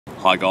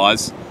Hi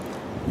guys,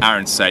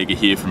 Aaron Sager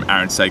here from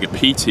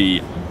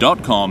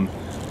aaronsagerpt.com.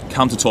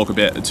 Come to talk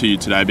to you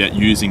today about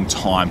using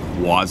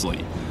time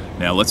wisely.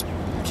 Now let's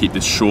keep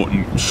this short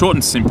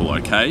and simple,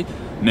 okay?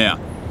 Now,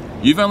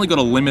 you've only got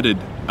a limited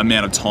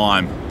amount of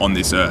time on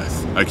this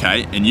earth,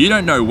 okay? And you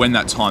don't know when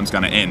that time's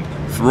gonna end.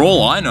 For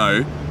all I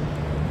know,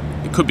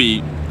 it could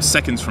be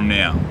seconds from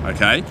now,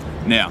 okay?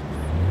 Now,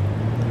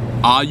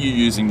 are you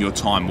using your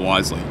time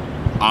wisely?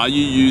 Are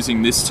you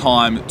using this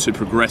time to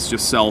progress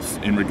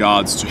yourself in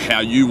regards to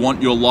how you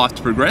want your life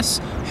to progress,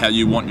 how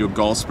you want your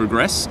goals to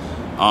progress?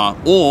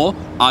 Or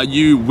are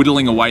you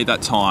whittling away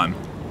that time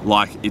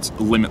like it's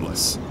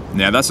limitless?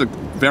 Now, that's a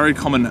very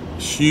common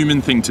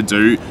human thing to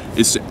do,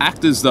 is to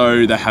act as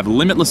though they have a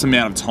limitless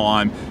amount of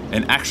time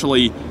and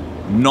actually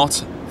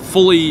not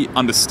fully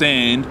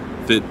understand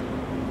that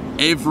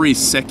every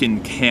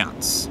second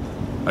counts,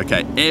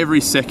 okay? Every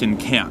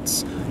second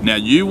counts. Now,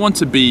 you want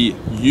to be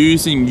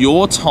using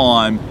your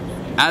time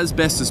as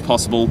best as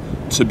possible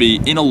to be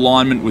in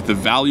alignment with the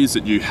values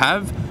that you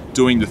have,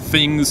 doing the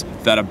things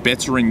that are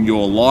bettering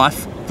your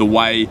life the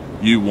way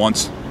you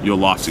want your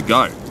life to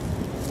go.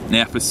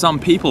 Now, for some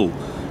people,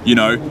 you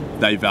know,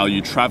 they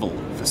value travel.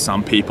 For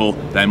some people,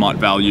 they might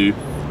value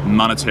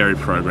monetary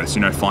progress,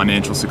 you know,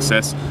 financial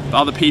success. For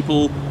other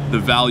people,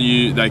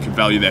 they could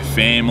value their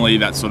family,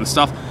 that sort of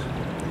stuff.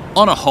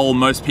 On a whole,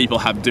 most people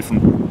have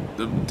different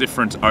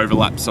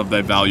overlaps of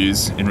their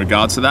values in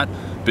regards to that,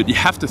 but you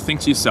have to think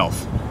to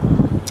yourself,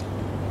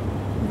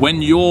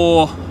 when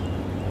you're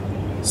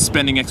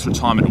spending extra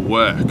time at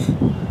work,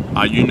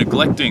 are you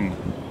neglecting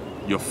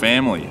your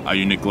family? Are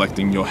you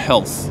neglecting your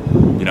health?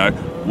 You know,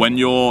 when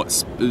you're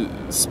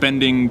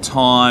spending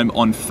time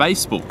on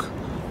Facebook,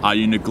 are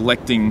you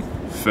neglecting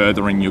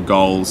furthering your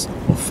goals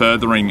or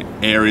furthering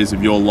areas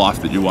of your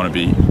life that you want to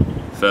be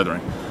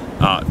furthering?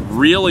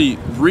 Really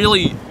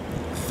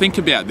think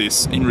about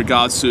this in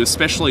regards to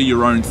especially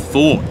your own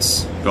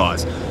thoughts,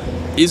 guys.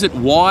 Is it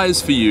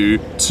wise for you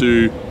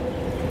to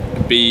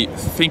be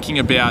thinking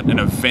about an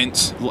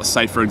event, let's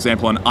say for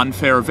example an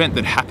unfair event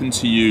that happened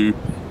to you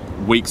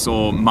weeks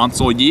or months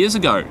or years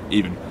ago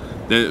even?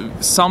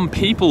 Some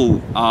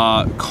people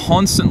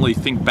constantly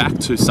think back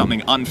to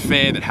something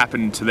unfair that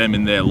happened to them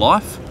in their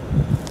life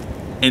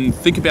and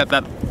think about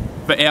that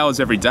for hours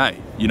every day.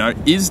 You know,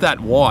 is that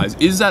wise?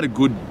 Is that a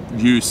good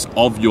use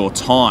of your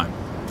time?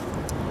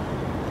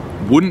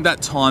 Wouldn't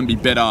that time be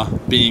better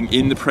being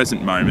in the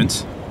present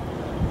moment,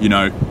 you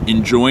know,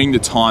 enjoying the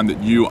time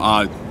that you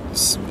are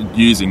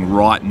using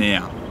right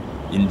now,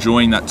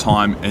 enjoying that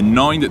time and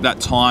knowing that that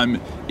time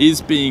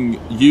is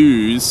being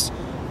used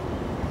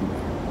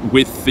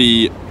with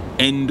the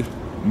end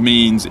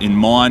means in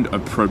mind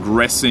of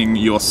progressing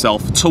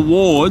yourself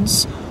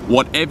towards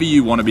whatever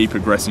you want to be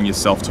progressing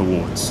yourself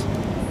towards?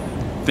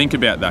 Think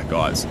about that,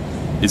 guys.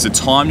 Is the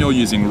time you're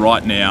using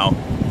right now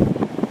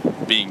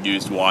being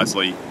used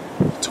wisely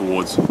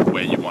towards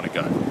where you want to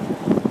go?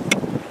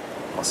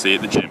 I'll see you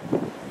at the gym.